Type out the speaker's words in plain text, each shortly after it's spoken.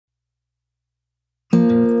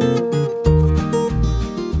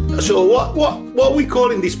So what are we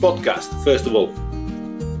calling this podcast, first of all?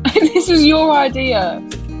 This was your idea.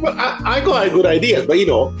 Well, I got good ideas, but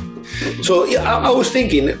so yeah, I was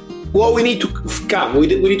thinking, what we need to come, we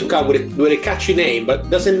need to come with a catchy name, but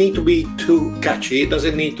doesn't need to be too catchy,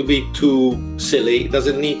 doesn't need to be too silly,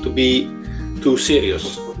 doesn't need to be too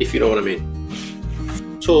serious, if you know what I mean.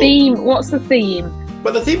 So theme. What's the theme?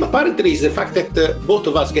 But the theme apparently is the fact that both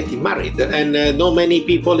of us getting married, and not many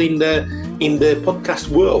people in the podcast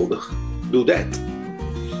world do that.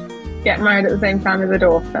 Get married at the same time as a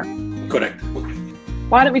daughter. Correct.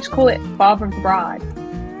 Why don't we just call it Father of the Bride?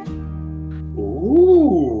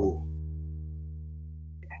 Ooh.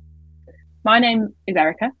 My name is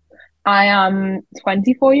Erica. I am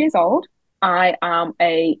 24 years old. I am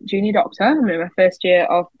a junior doctor. I'm in my first year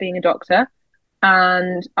of being a doctor.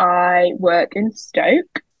 And I work in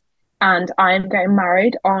Stoke. And I am getting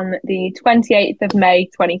married on the 28th of May,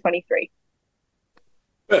 2023.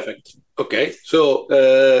 Perfect. Okay. So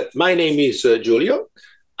my name is Giulio.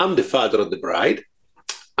 I'm the father of the bride.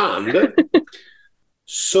 And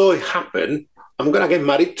so it happened, I'm going to get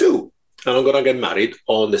married too. And I'm going to get married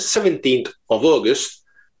on the 17th of August,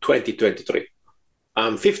 2023.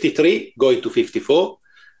 I'm 53, going to 54.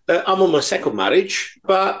 I'm on my second marriage,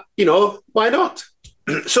 but, why not?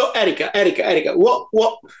 So, Erica,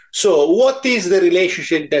 what is the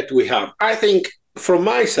relationship that we have? I think from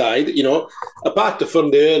my side, apart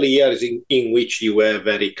from the early years in which you were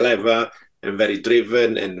very clever and very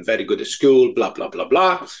driven and very good at school, blah, blah, blah,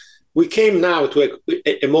 blah, we came now to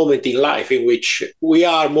a moment in life in which we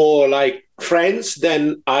are more like friends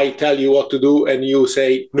than I tell you what to do and you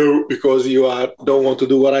say no because you don't want to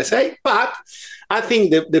do what I say. But I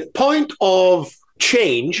think the point of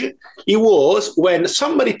change, it was when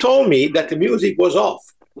somebody told me that the music was off.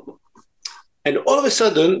 And all of a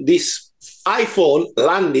sudden, this iPhone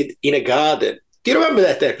landed in a garden. Do you remember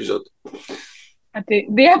that episode? I do.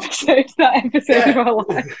 That episode of our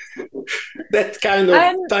life. That kind of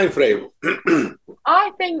time frame.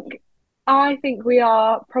 I think we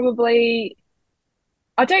are probably.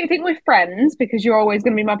 I don't think we're friends because you're always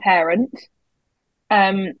going to be my parent.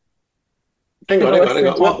 Hang on.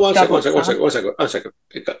 One second.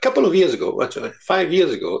 A couple of years ago, 5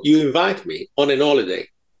 years ago, you invited me on an holiday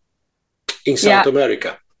in South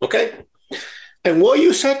America. Okay, and what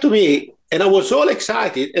you said to me. And I was all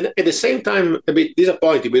excited and at the same time a bit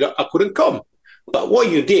disappointed because I couldn't come. But what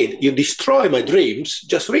you did, you destroyed my dreams.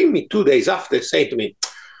 Just ring me 2 days after saying to me,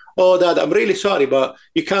 "Oh, Dad, I'm really sorry, but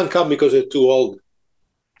you can't come because you're too old."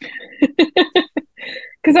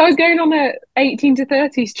 Because I was going on a 18 to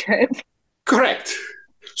 30s trip. Correct.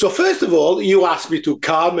 So first of all, you asked me to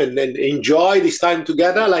come and enjoy this time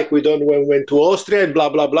together like we done when we went to Austria and blah,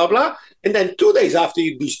 blah, blah, blah. And then 2 days after,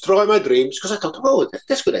 you destroy my dreams because I thought, oh,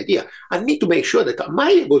 that's a good idea. I need to make sure that I'm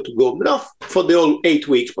able to go, not for the whole 8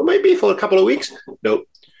 weeks, but maybe for a couple of weeks. No.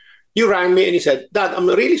 You rang me and you said, "Dad, I'm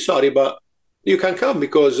really sorry, but you can't come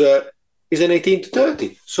because it's an 18 to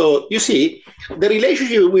 30. So you see, the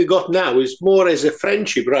relationship we got now is more as a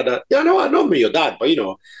friendship rather. I know your dad, but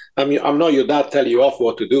I'm not your dad telling you off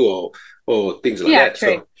what to do or things like that. Yeah,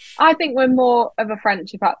 true. So. I think we're more of a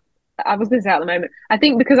friendship I was going to say at the moment. I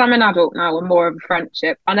think because I'm an adult now, we're more of a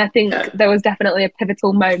friendship. And I think there was definitely a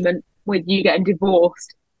pivotal moment with you getting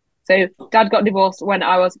divorced. So Dad got divorced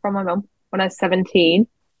from my mum when I was 17,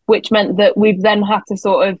 which meant that we've then had to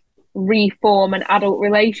sort of reform an adult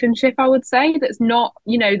relationship, I would say, that's not,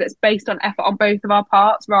 that's based on effort on both of our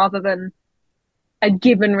parts rather than a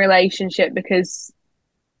given relationship because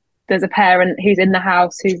there's a parent who's in the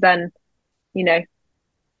house who's then,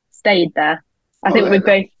 stayed there. I think we've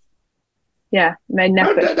both, made an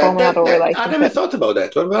effort to form an adult relationship. I never thought about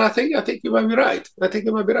that one, but I think you might be right. I think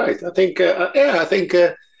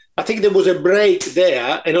there was a break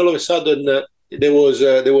there, and all of a sudden there was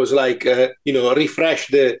like refresh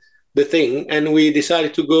the thing, and we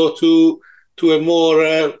decided to go to a more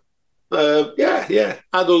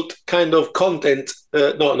adult kind of content.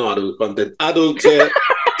 Not adult content, adult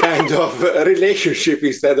kind of relationship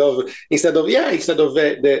instead of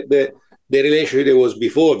the relationship that was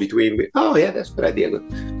before between me. Oh yeah, that's a good idea.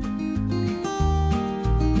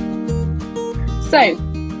 So,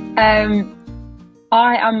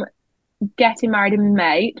 I am getting married in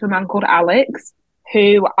May to a man called Alex,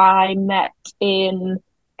 who I met in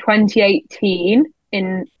 2018,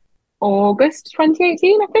 in August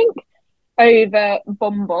 2018, I think, over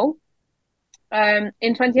Bumble. In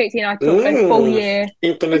 2018, I took a full year.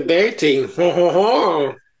 Internet dating.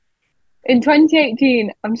 In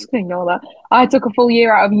 2018, I'm just going to ignore that. I took a full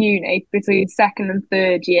year out of uni between second and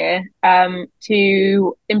third year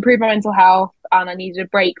to improve my mental health, and I needed a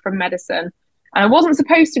break from medicine. And I wasn't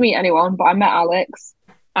supposed to meet anyone, but I met Alex,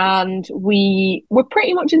 and we were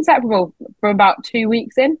pretty much inseparable for about 2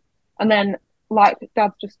 weeks in. And then, like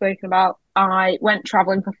Dad's just spoken about, I went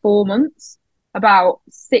traveling for 4 months, about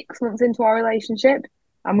 6 months into our relationship,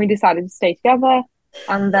 and we decided to stay together.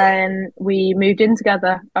 And then we moved in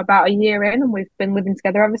together about a year in, and we've been living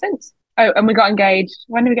together ever since. Oh, and we got engaged.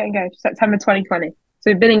 When did we get engaged? September 2020.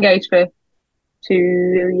 So we've been engaged for 2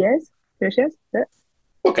 years. 2 years? Yeah.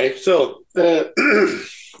 Okay, so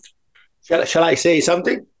shall I say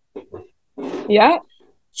something? Yeah.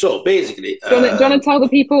 So basically, Do you want to tell the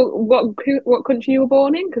people what country you were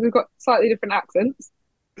born in? Because we've got slightly different accents.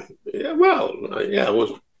 Yeah, well, yeah, I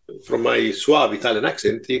was from my suave Italian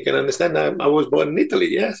accent. You can understand I was born in Italy.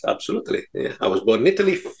 Yes, absolutely. Yeah, I was born in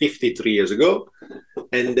Italy 53 years ago,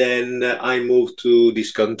 and then I moved to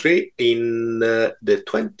this country in the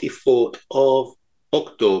 24th of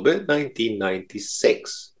October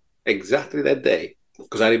 1996, exactly that day,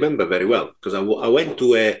 because I remember very well. Because I went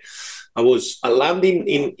to I was landing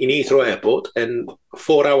in Heathrow Airport, and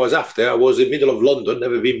 4 hours after, I was in the middle of London,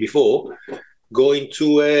 never been before, going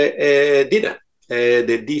to a dinner, the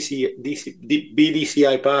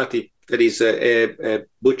BDCI party. That is a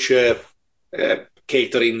butcher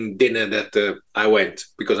catering dinner that I went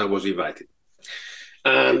because I was invited.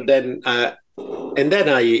 And then I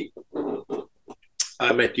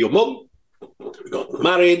met your mom. We got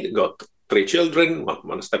married, got 3 children,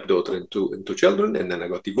 one stepdaughter and two children, and then I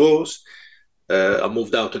got divorced. I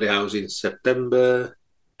moved out of the house in September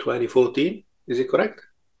 2014. Is it correct?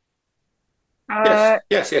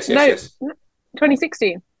 Yes. No,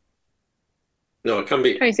 2016. No, it can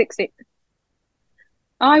be 2016.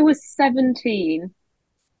 I was 17.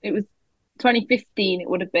 It was 2015. It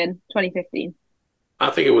would have been 2015. I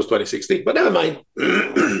think it was 2016, but never mind.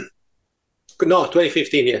 No,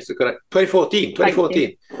 2015, yes, correct. 2014.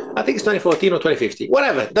 I think it's 2014 or 2015.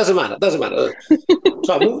 Whatever, doesn't matter.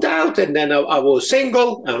 So I moved out, and then I was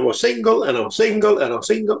single, and I was single, and I was single, and I was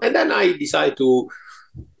single. And then I decided to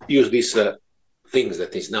use these things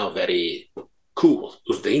that is now very cool,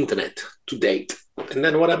 use the internet to date. And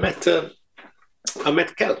then when I met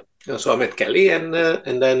Kelly. So I met Kelly, and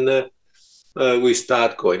then we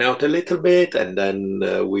start going out a little bit, and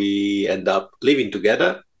then we end up living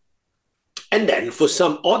together. And then, for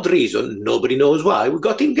some odd reason, nobody knows why, we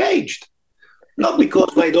got engaged. Not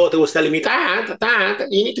because my daughter was telling me, Dad,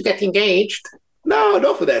 you need to get engaged. No,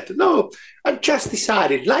 not for that. No, I just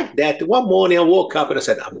decided like that. One morning I woke up and I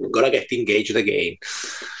said, I'm going to get engaged again.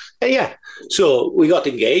 And yeah, so we got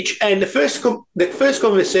engaged. And the first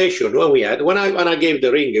conversation when I gave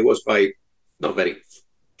the ring, it was quite not very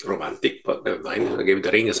romantic, but never mind. I gave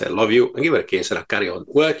the ring, I said, I love you. I gave her a kiss and I carry on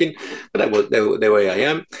working. But that was the way I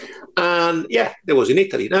am. And yeah, that was in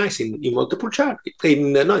Italy, nice, in Montepulciano,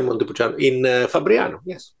 in Fabriano,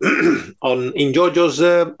 yes, in Giorgio's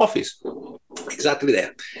office, exactly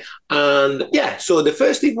there. And yeah, so the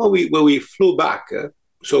first thing when we flew back,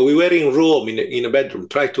 so we were in Rome in a bedroom,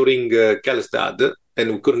 tried to ring Kelly's dad,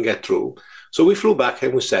 and we couldn't get through. So we flew back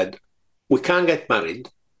and we said, we can't get married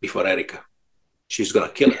before Erica. She's going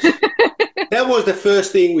to kill us. That was the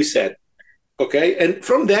first thing we said. Okay. And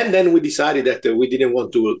from then we decided that we didn't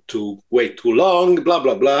want to wait too long, blah,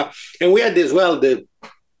 blah, blah. And we had as well the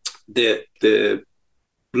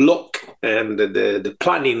luck and the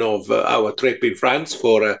planning of our trip in France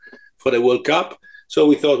for the World Cup. So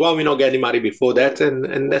we thought, well, we're not getting married before that.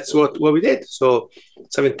 And that's what we did. So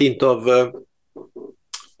 17th of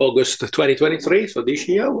August 2023. So this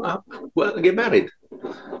year, we'll get married.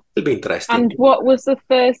 It'll be interesting. And what was the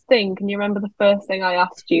first thing? Can you remember the first thing I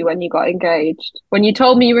asked you when you got engaged? When you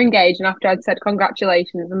told me you were engaged, and after I'd said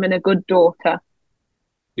congratulations, I'm in a good daughter.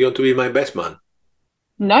 You want to be my best man?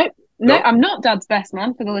 No, I'm not Dad's best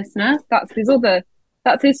man, for the listener. That's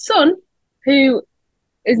his son, who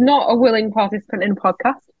is not a willing participant in a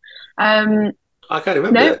podcast. I can't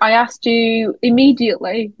remember. No, I asked you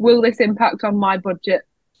immediately, will this impact on my budget?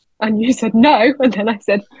 And you said no, and then I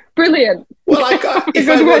said, brilliant. Well,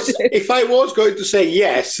 if I was going to say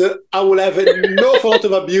yes, I would have no thought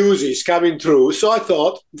of abuses coming through. So I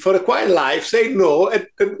thought, for a quiet life, say no and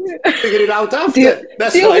figure it out after.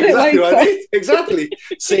 That's exactly what I did. Exactly.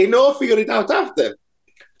 Say no, figure it out after.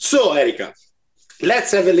 So, Erica,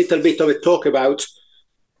 let's have a little bit of a talk about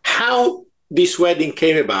how this wedding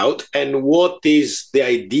came about and what is the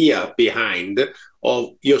idea behind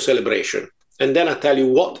of your celebration. And then I'll tell you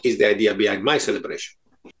what is the idea behind my celebration.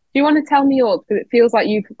 Do you want to tell me yours? Because it feels like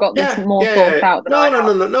you've got this more thought out than I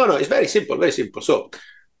have. No. It's very simple, very simple. So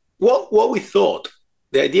what we thought,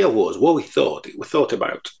 the idea was, we thought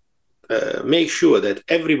about make sure that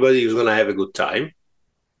everybody is going to have a good time.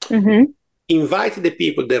 Mm-hmm. invite the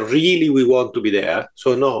people that really we want to be there.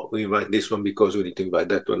 So no, we invite this one because we need to invite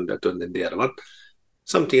that one, and the other one.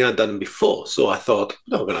 Something I'd done before. So I thought,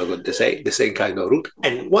 no, we're going to go the same kind of route.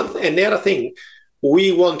 And the other thing,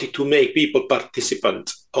 we wanted to make people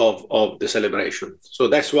participants of the celebration. So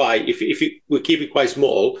that's why if we keep it quite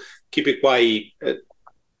small, keep it quite,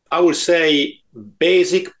 I would say,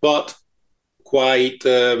 basic, but quite,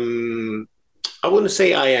 I wouldn't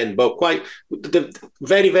say high-end, but quite the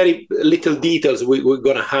very, very little details we're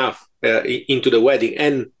going to have into the wedding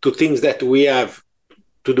and to things that we have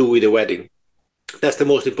to do with the wedding. That's the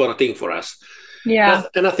most important thing for us. Yeah.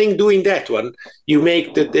 And I think doing that one, you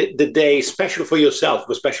make the day special for yourself,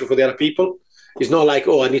 but special for the other people. It's not like,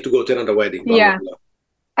 oh, I need to go to another wedding. Blah, Yeah. blah, blah.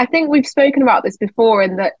 I think we've spoken about this before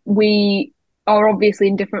in that we are obviously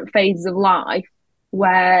in different phases of life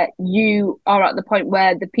where you are at the point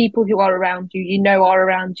where the people who are around you, you know, are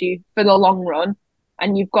around you for the long run.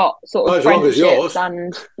 And you've got sort of friendships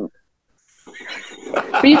and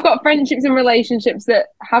but you've got friendships and relationships that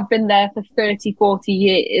have been there for 30, 40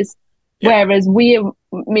 years. Yeah. Whereas me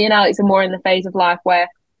and Alex are more in the phase of life where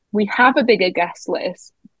we have a bigger guest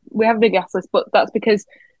list. We have a big guest list, but that's because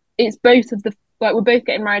it's both of the, like, we're both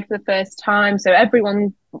getting married for the first time. So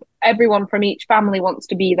everyone from each family wants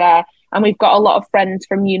to be there. And we've got a lot of friends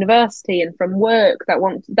from university and from work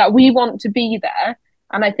that we want to be there.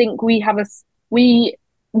 And I think we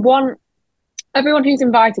want everyone who's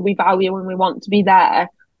invited, we value and we want to be there,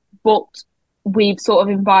 but we've sort of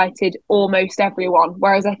invited almost everyone.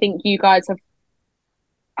 Whereas I think you guys have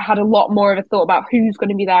had a lot more of a thought about who's going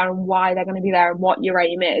to be there and why they're going to be there and what your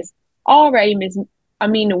aim is. Our aim is, I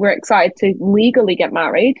mean, we're excited to legally get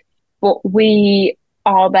married, but we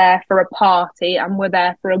are there for a party and we're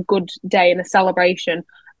there for a good day and a celebration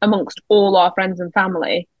amongst all our friends and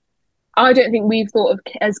family. I don't think we've thought of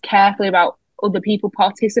as carefully about other people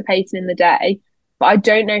participating in the day, but I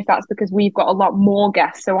don't know if that's because we've got a lot more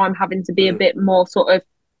guests, so I'm having to be a bit more sort of,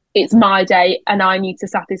 it's my day and I need to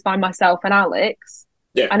satisfy myself and Alex,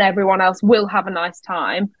 and everyone else will have a nice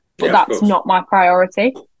time, but that's not my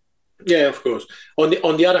priority. Yeah, of course. On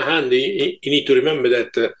the other hand, you need to remember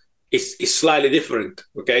that it's slightly different.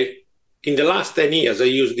 Okay, in the last 10 years, I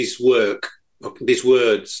use these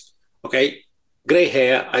words. Okay, gray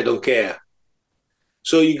hair, I don't care.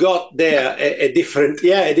 So you got there a different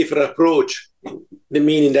approach. The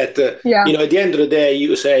meaning that you know, at the end of the day,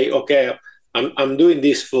 you say, okay, I'm doing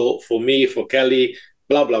this for me, for Kelly,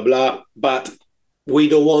 blah blah blah, but we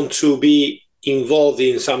don't want to be involved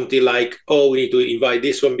in something like, oh, we need to invite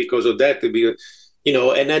this one because of that, to be, you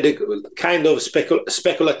know, another kind of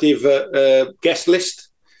speculative guest list.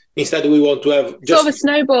 Instead, we want to have just sort of a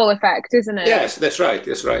snowball effect, isn't it? Yes, that's right.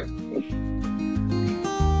 That's right.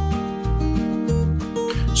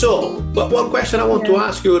 So, but one question I want to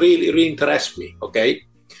ask you really interests me. Okay,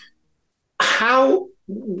 how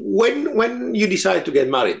when you decide to get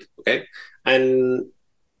married, okay, and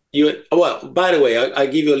you, well, by the way, I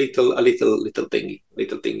give you a little thingy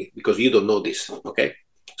because you don't know this. Okay,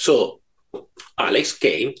 so Alex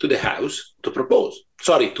came to the house to propose.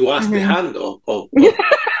 Sorry, to ask the hand of no,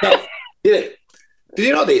 did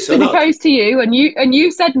you know this? Or he proposed to you, and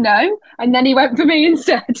you said no, and then he went for me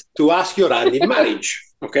instead. To ask your hand in marriage.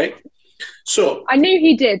 Okay, so I knew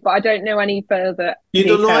he did, but I don't know any further. You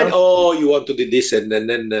don't know it? Oh, you want to do this, and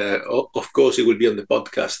then of course it will be on the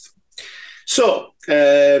podcast. So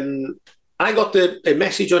I got a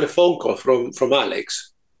message on a phone call from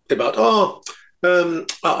Alex about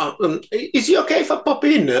is it okay if I pop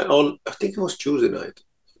in on, I think it was Tuesday night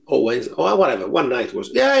or Wednesday or whatever. One night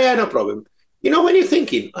was no problem. You know, when you're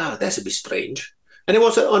thinking, that's a bit strange, and it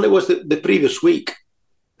was the previous week.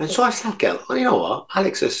 And so I said, you know what?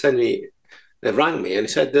 Alex has rang me and he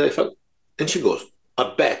said, and she goes,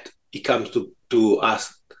 I bet he comes to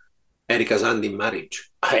ask Erica's hand in marriage.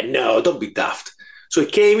 I said, no, don't be daft. So he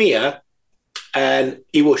came here and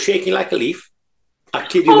he was shaking like a leaf. I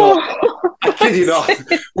kid you not.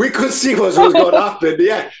 We could see what was going to happen.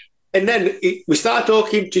 Yeah. And then we start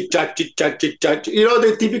talking, chit chat. You know,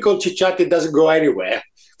 the typical chit chat, it doesn't go anywhere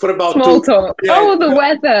for about small talk. Yeah. The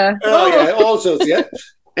weather. Yeah, all sorts, yeah.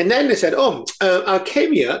 And then they said, I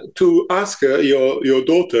came here to ask her, your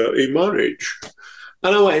daughter in marriage.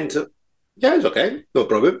 And I went, yeah, it's okay, no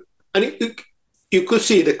problem. And you could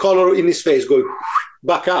see the color in his face going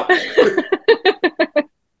back up.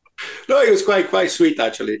 No, it was quite sweet,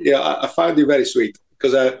 actually. Yeah, I found it very sweet.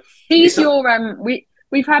 Because he's your,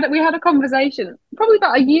 we had a conversation probably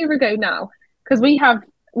about a year ago now, because me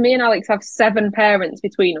and Alex have 7 parents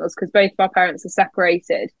between us, because both of our parents are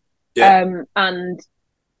separated. Yeah. And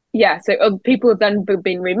yeah, so other people have then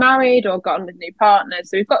been remarried or gotten with new partners.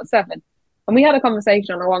 So we've got 7 And we had a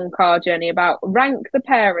conversation on a long car journey about rank the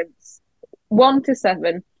parents 1 to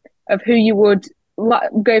 7 of who you would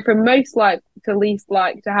go from most like to least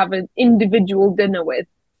like to have an individual dinner with.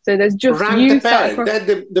 So there's just Rank you the sat parent. across.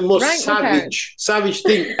 That's the most Rank the parents. savage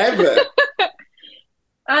thing ever.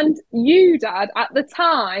 And you, Dad, at the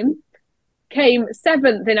time came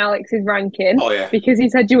 7th in Alex's ranking Oh yeah. because he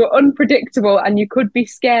said you were unpredictable and you could be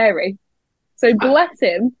scary. So bless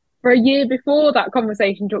him, for a year before that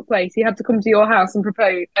conversation took place, he had to come to your house and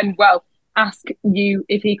propose and, well, ask you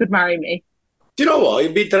if he could marry me. Do you know what?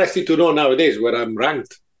 It'd be interesting to know nowadays where I'm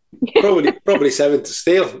ranked. Probably 7th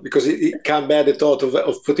still, because it can't bear the thought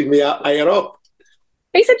of putting me higher up.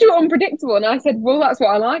 He said you were unpredictable, and I said, well, that's what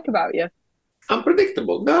I like about you.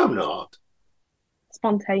 Unpredictable? No, I'm not.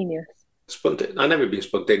 Spontaneous. I've never been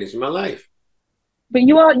spontaneous in my life. But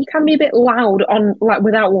you can be a bit loud on like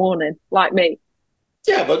without warning, like me.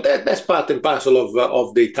 Yeah, but that's part and parcel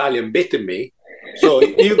of the Italian bit in me. So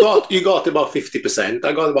you got about 50%.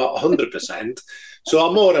 I got about 100%. So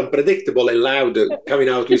I'm more unpredictable and loud coming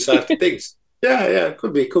out with certain things. Yeah,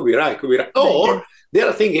 could be right. Or the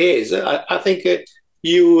other thing is, I think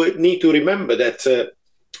you need to remember that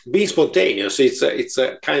being spontaneous, it's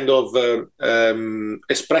a kind of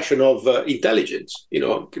expression of intelligence.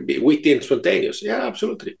 Can be witty and spontaneous. Yeah,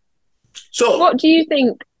 absolutely. So, what do you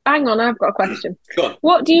think? Hang on, I've got a question. Go on.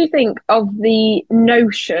 What do you think of the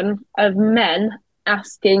notion of men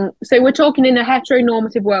asking? So we're talking in a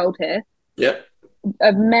heteronormative world here. Yeah.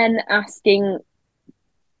 Of men asking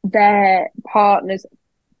their partner's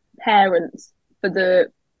parents for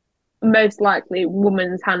the most likely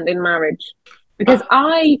woman's hand in marriage, because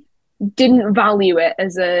I didn't value it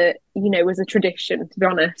as a tradition, to be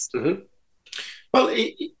honest. Mm-hmm. Well,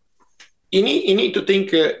 you need to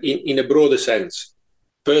think in a broader sense,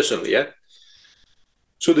 personally. Yeah.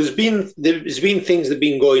 So there's been things that have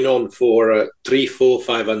been going on for 300, 400,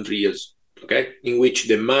 500 years. Okay, in which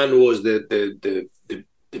the man was the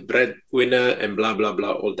breadwinner and blah blah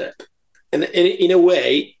blah, all that. And in a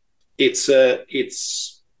way, it's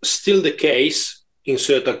still the case in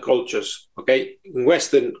certain cultures. Okay, in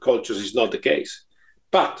Western cultures, it's not the case.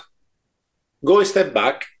 But go a step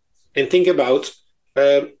back and think about: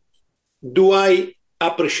 do I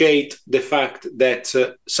appreciate the fact that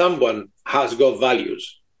someone has got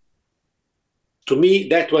values? To me,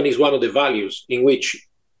 that one is one of the values in which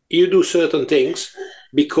you do certain things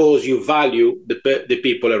because you value the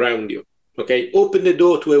people around you. Okay, open the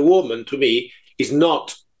door to a woman, to me, is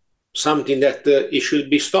not something that it should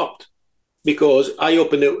be stopped, because I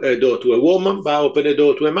open a door to a woman, but I open a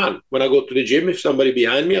door to a man. When I go to the gym, if somebody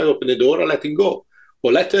behind me, I open the door, I let him go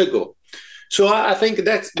or let her go. So I think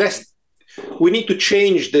that's we need to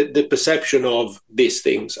change the perception of these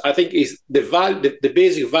things. I think the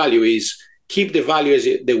basic value is keep the value as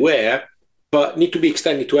they were, but need to be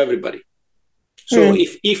extended to everybody. So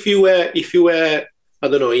if you were I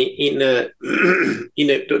don't know in a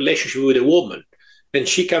relationship with a woman, and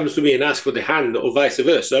she comes to me and asks for the hand, or vice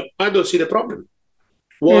versa, I don't see the problem.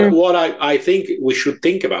 What I think we should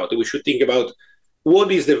think about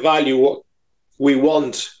what is the value what we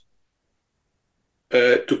want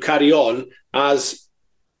to carry on as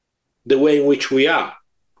the way in which we are,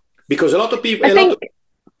 because a lot of people.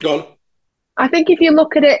 Go on. I think if you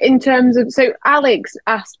look at it in terms of, so Alex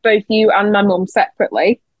asked both you and my mum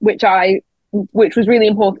separately, which was really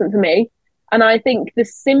important to me. And I think the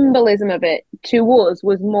symbolism of it to us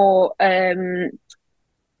was more,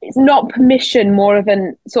 it's not permission, more of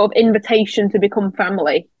an sort of invitation to become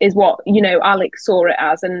family is what, Alex saw it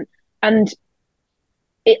as. And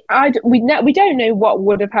we don't know what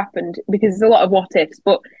would have happened because there's a lot of what ifs,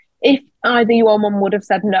 but if either you or mum would have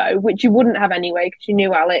said no, which you wouldn't have anyway because you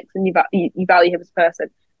knew Alex and you value him as a person,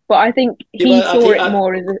 but I think he saw it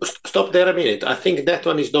more as a... Stop there a minute. I think that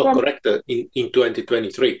one is not correct in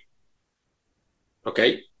 2023.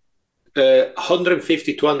 Okay?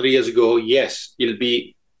 150, 200 years ago, yes, it'll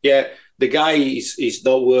be, the guy is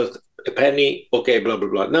not worth a penny, okay, blah, blah,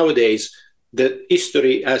 blah. Nowadays, the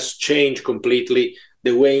history has changed completely,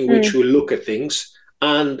 the way in which we look at things.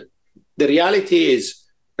 And the reality is,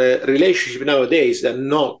 relationships nowadays are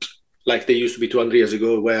not like they used to be 200 years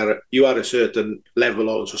ago, where you are a certain level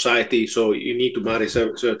of society, so you need to marry a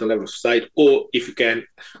certain level of society, or if you can,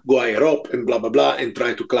 go higher up and blah, blah, blah, and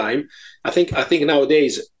try to climb. I think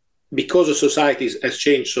nowadays, because the society has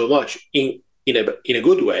changed so much in a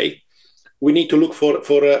good way, we need to look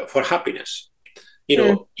for happiness.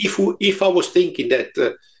 If I was thinking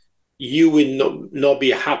that you will not be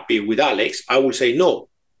happy with Alex, I would say no.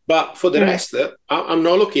 But for the rest, I'm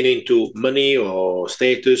not looking into money or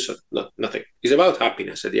status, nothing. It's about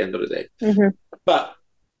happiness at the end of the day. Mm-hmm. But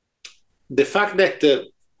the fact that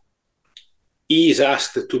he is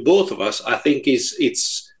asked to both of us, I think it's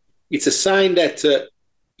a sign that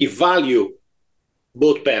he value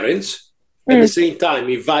both parents. At the same time,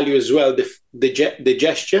 he value as well the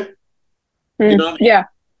gesture. You know what I mean? Yeah,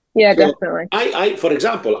 yeah, So definitely. I, for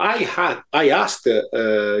example, I asked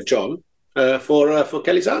John for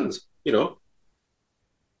Kelly's hands. You know,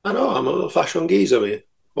 I know I'm a fashion geezer, man.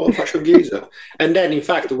 Old fashion geezer. And then, in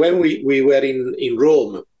fact, when we were in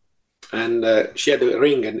Rome, and she had a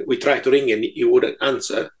ring, and we tried to ring, and he wouldn't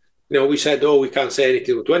answer. You know, we said, "Oh, we can't say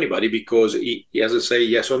anything to anybody because he hasn't say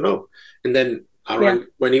yes or no." And then I rang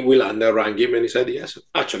when we landed. I rang him, and he said yes.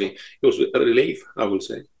 Actually, it was a relief, I would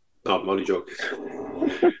say. No, I'm only joking.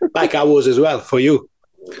 Like I was as well for you.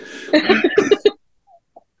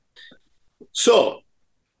 So,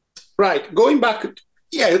 right, going back.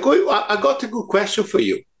 Yeah, I got a good question for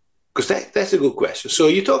you because that's a good question. So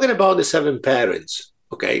you're talking about the 7 parents,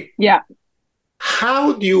 okay? Yeah.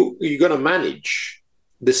 How do you gonna manage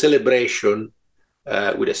the celebration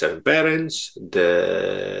with the 7 parents,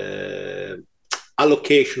 the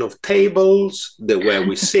allocation of tables, the where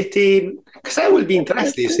we sit in? Because that will be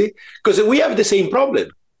interesting, you see, because we have the same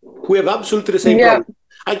problem. We have absolutely the same problem.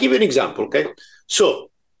 I'll give you an example, okay?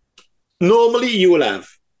 So normally you will have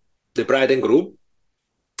the bride and groom,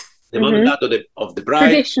 the mom and dad of the bride.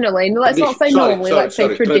 Traditionally, let's not say normally, let's say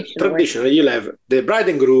traditionally. Traditionally, you'll have the bride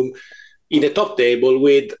and groom in a top table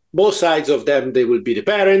with both sides of them, they will be the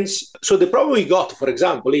parents. So the problem we got, for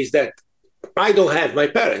example, is that I don't have my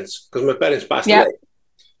parents because my parents passed away.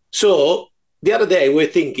 So the other day we're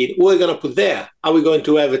thinking, what are we going to put there? Are we going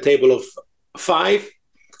to have a table of 5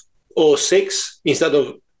 or 6 instead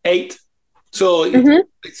of 8? So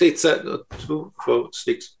it's 2, 4,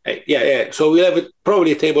 6, 8. Yeah. So we'll have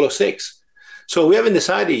probably a table of 6. So we haven't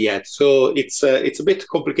decided yet. So it's a bit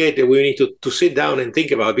complicated. We need to sit down and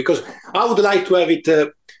think about it because I would like to have it.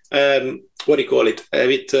 What do you call it? Have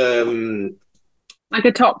it like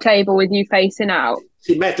a top table with you facing out,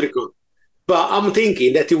 symmetrical. But I'm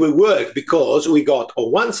thinking that it will work because we got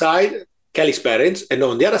on one side Kelly's parents and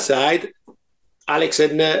on the other side Alex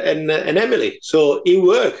and Emily. So it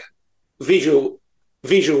worked vision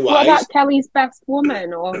wise. What about Kelly's best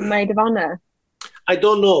woman or maid of honor? I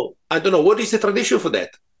don't know. What is the tradition for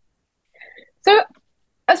that? So,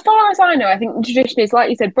 as far as I know, I think the tradition is, like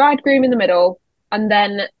you said, bridegroom in the middle, and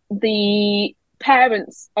then the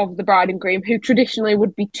parents of the bride and groom, who traditionally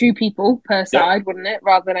would be 2 people per side, wouldn't it?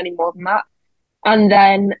 Rather than any more than that. And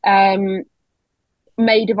then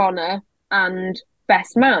maid of honor and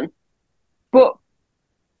best man. But,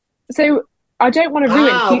 so I don't want to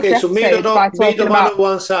ruin future so episodes by talking about on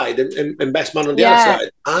one side and best man on the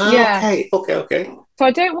other side. Okay. So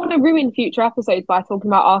I don't want to ruin future episodes by talking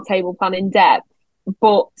about our table plan in depth,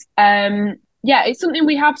 but it's something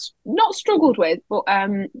we have not struggled with, but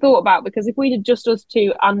thought about, because if we did just us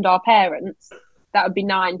 2 and our parents, that would be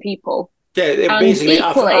 9 people. Yeah, and basically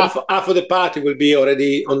half of the party will be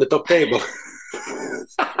already on the top table.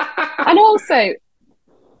 And also,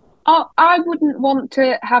 I wouldn't want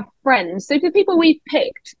to have friends. So the people we've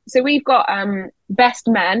picked, so we've got best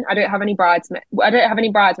men. I don't have any bridesmaids.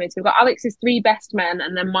 We've got Alex's 3 best men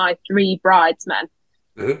and then my 3 bridesmen.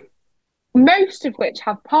 Most of which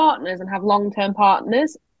have partners and have long-term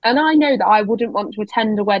partners. And I know that I wouldn't want to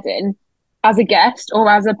attend a wedding as a guest or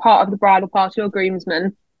as a part of the bridal party or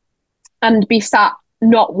groomsmen and be sat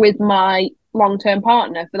not with my long-term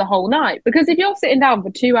partner for the whole night. Because if you're sitting down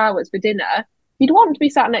for 2 hours for dinner, you'd want to be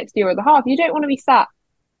sat next to your other half. You don't want to be sat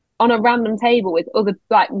on a random table with other,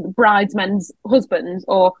 like, bridesmen's husbands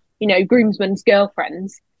or, groomsmen's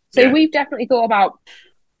girlfriends. So we've definitely thought about,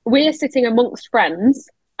 we're sitting amongst friends,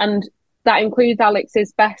 and that includes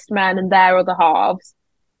Alex's best men and their other halves,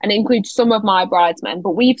 and it includes some of my bridesmen.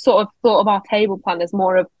 But we've sort of thought of our table plan as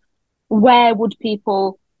more of, where would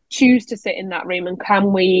people choose to sit in that room, and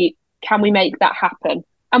can we make that happen?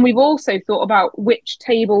 And we've also thought about which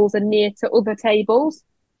tables are near to other tables.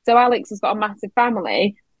 So Alex has got a massive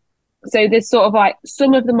family. So there's sort of like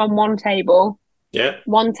some of them on one table,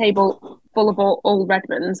 one table full of all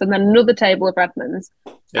Redmonds, and then another table of Redmonds.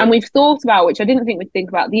 And we've thought about, which I didn't think we'd think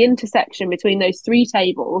about, the intersection between those 3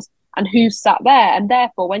 tables and who's sat there. And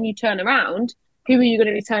therefore, when you turn around, who are you going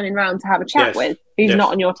to be turning around to have a chat with who's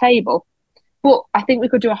not on your table? But I think we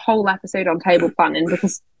could do a whole episode on table planning,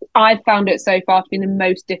 because I've found it so far to be the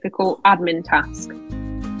most difficult admin task.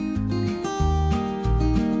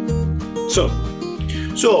 So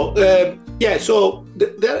the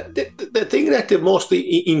thing that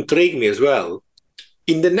mostly intrigued me as well,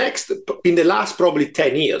 in the last probably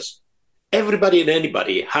 10 years, everybody and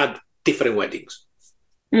anybody had different weddings.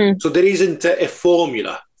 So there isn't a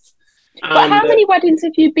formula. But And how many weddings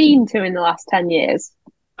have you been to in the last 10 years?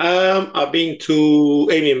 I've been to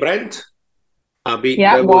Amy and Brent.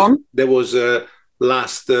 Yeah, one. There was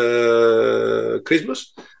last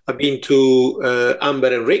Christmas. I've been to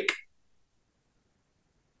Amber and Rick.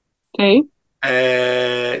 Two.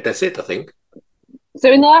 That's it, I think.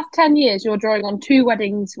 So in the last 10 years, you're drawing on two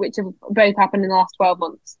weddings, which have both happened in the last 12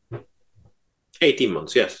 months. 18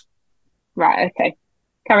 months, yes. Right, okay.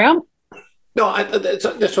 Carry on. No, that's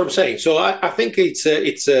what I'm saying. So I think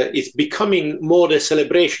it's becoming more the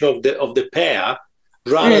celebration of the pair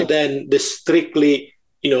rather than the strictly,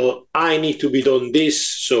 I need to be done this,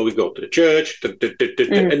 so we go to the church,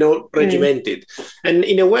 and all regimented. And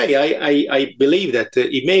in a way, I believe that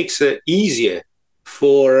it makes it easier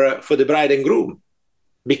for the bride and groom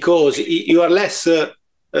because you are less,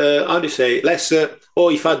 how do you say, less,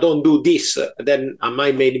 if I don't do this, then I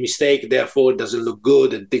might make a mistake, therefore it doesn't look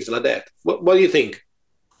good and things like that. What do you think?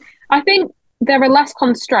 I think there are less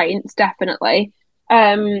constraints, definitely.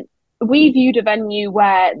 We viewed a venue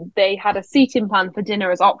where they had a seating plan for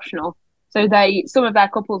dinner as optional. So some of their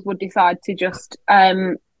couples would decide to just,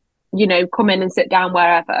 come in and sit down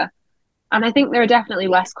wherever. And I think there are definitely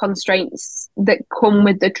less constraints that come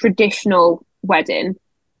with the traditional wedding.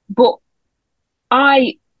 But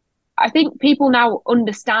I think people now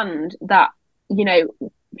understand that,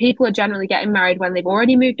 people are generally getting married when they've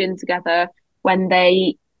already moved in together, when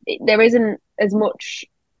it isn't as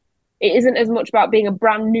much about being a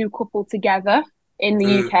brand new couple together in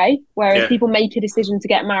the UK, whereas people make a decision to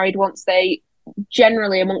get married once they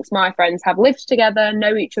generally, amongst my friends, have lived together,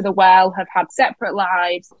 know each other well, have had separate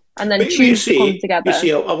lives, and then choose to come together. You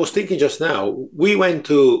see, I was thinking just now, we went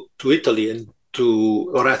to Italy and to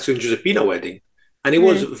Orazio and Giuseppina wedding, and it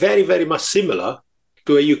was very, very much similar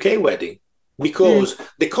to a UK wedding because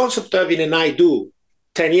the concept of having an I do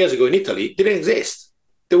 10 years ago in Italy didn't exist.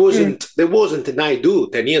 There wasn't an I do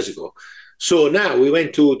 10 years ago. So now we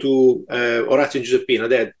went to Orazio and Giuseppina.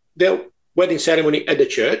 They had their wedding ceremony at the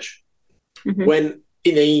church when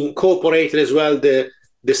they incorporated as well the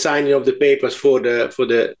signing of the papers for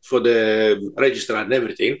the registrar and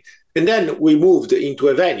everything. And then we moved into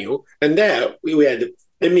a venue, and there we had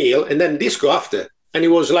a meal and then disco after, and it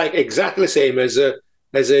was like exactly the same as a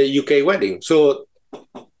UK wedding. So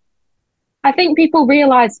I think people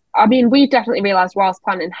realise, we've definitely realised whilst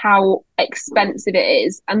planning how expensive it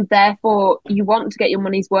is, and therefore you want to get your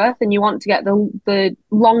money's worth and you want to get the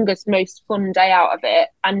longest, most fun day out of it,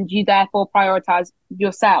 and you therefore prioritise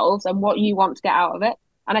yourselves and what you want to get out of it.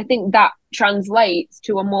 And I think that translates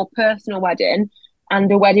to a more personal wedding and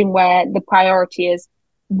a wedding where the priority is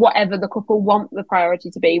whatever the couple want the priority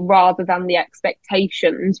to be rather than the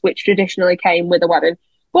expectations which traditionally came with a wedding.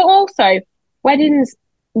 But also, weddings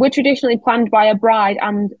were traditionally planned by a bride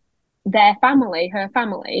and their family, her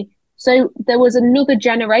family. So there was another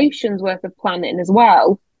generation's worth of planning as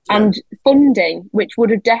well and funding, which would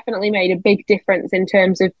have definitely made a big difference in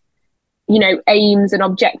terms of, aims and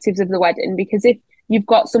objectives of the wedding. Because if you've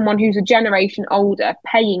got someone who's a generation older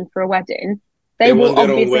paying for a wedding, they will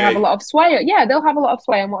obviously have a lot of sway. Yeah, they'll have a lot of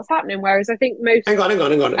sway on what's happening. Whereas I think most... Hang on.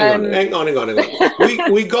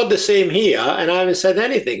 We got the same here, and I haven't said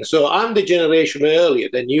anything. So I'm the generation earlier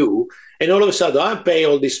than you, and all of a sudden I pay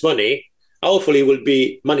all this money. Hopefully it will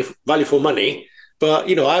be value for money, but,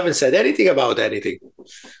 I haven't said anything about anything.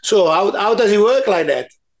 So how does it work like that?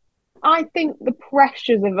 I think the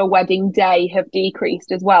pressures of a wedding day have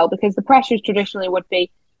decreased as well, because the pressures traditionally would be,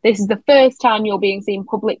 this is the first time you're being seen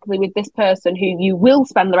publicly with this person who you will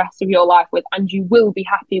spend the rest of your life with and you will be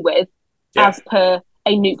happy with, as per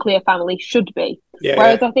a nuclear family should be.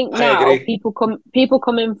 Whereas I think now people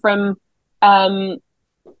coming from, I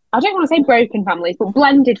don't want to say broken families, but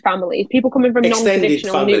blended families, people coming from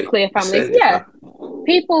non-traditional nuclear families.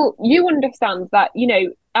 People, you understand that,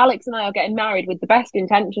 Alex and I are getting married with the best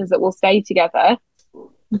intentions that we'll stay together,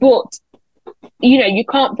 but you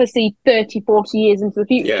can't foresee 30, 40 years into the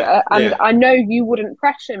future. I know you wouldn't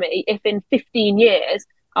pressure me if in 15 years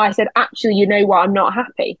I said, actually, you know what, I'm not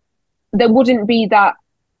happy. There wouldn't be that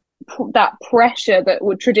pressure that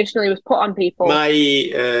would traditionally was put on people. My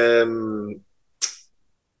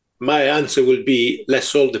answer will be, let's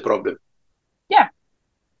solve the problem.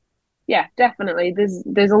 Yeah, definitely.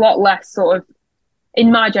 There's a lot less sort of,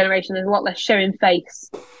 in my generation, there's a lot less showing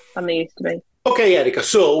face than there used to be. Okay, Erika,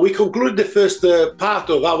 so we conclude the first part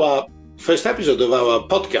of our first episode of our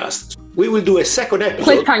podcast. We will do a second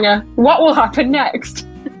episode. Cliffhanger. What will happen next?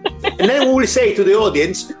 And then we will say to the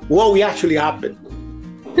audience what will actually happen.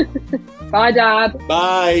 Bye, Dad.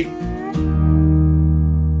 Bye.